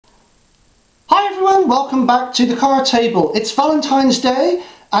everyone, welcome back to the card table. It's Valentine's Day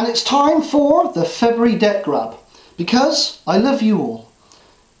and it's time for the February deck grab because I love you all.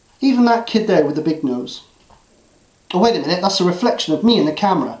 Even that kid there with the big nose. Oh wait a minute, that's a reflection of me in the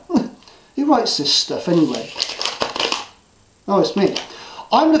camera. Who writes this stuff anyway? Oh, it's me.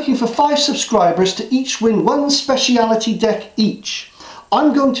 I'm looking for 5 subscribers to each win 1 speciality deck each.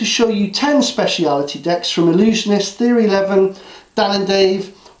 I'm going to show you 10 speciality decks from Illusionist, Theory 11, Dan and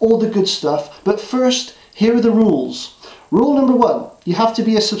Dave, all the good stuff. But first, here are the rules. Rule number 1, you have to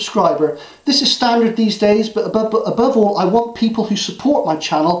be a subscriber. This is standard these days, but above all, I want people who support my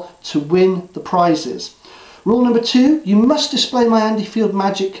channel to win the prizes. Rule number 2, you must display my Andy Field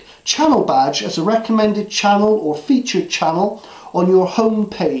Magic channel badge as a recommended channel or featured channel on your home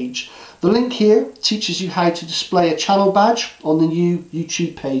page. The link here teaches you how to display a channel badge on the new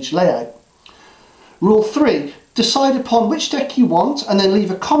YouTube page layout. Rule 3, decide upon which deck you want and then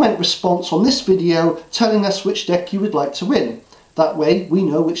leave a comment response on this video telling us which deck you would like to win. That way we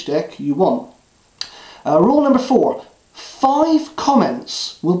know which deck you want. Rule number 4, 5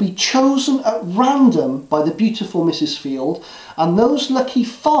 comments will be chosen at random by the beautiful Mrs. Field, and those lucky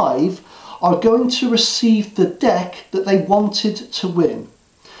 5 are going to receive the deck that they wanted to win.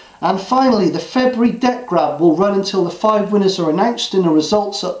 And finally, the February deck grab will run until the 5 winners are announced in a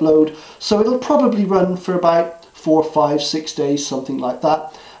results upload, so it'll probably run for about 4, 5, 6 days, something like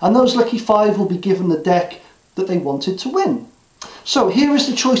that. And those lucky 5 will be given the deck that they wanted to win. So here is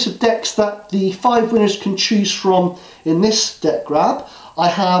the choice of decks that the 5 winners can choose from in this deck grab. I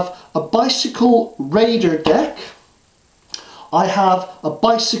have a Bicycle Raider deck. I have a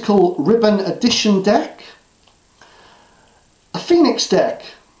Bicycle Ribbon Edition deck. A Phoenix deck.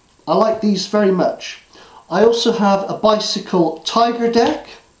 I like these very much. I also have a Bicycle Tiger deck.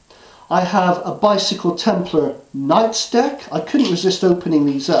 I have a Bicycle Templar Knights deck. I couldn't resist opening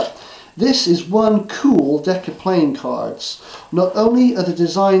these up. This is one cool deck of playing cards. Not only are the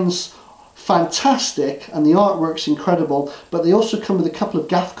designs fantastic and the artwork's incredible, but they also come with a couple of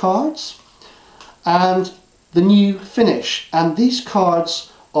gaff cards and the new finish. And these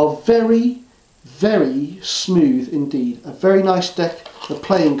cards are very, very smooth indeed. A very nice deck of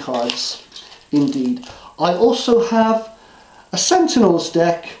playing cards indeed. I also have a Sentinels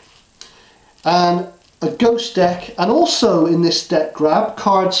deck and a Ghost deck, and also in this deck grab,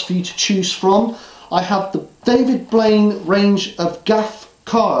 cards for you to choose from. I have the David Blaine range of gaff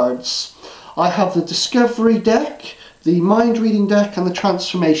cards. I have the Discovery deck, the Mind Reading deck and the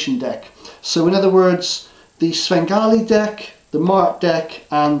Transformation deck. So in other words, the Svengali deck, the Mart deck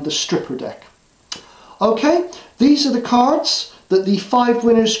and the Stripper deck. Okay, these are the cards that the 5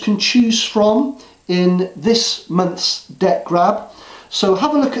 winners can choose from in this month's deck grab. So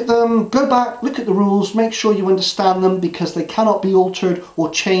have a look at them, go back, look at the rules, make sure you understand them because they cannot be altered or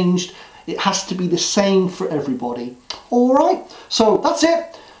changed. It has to be the same for everybody. Alright, so that's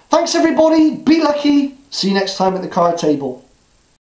it. Thanks everybody, be lucky. See you next time at the card table.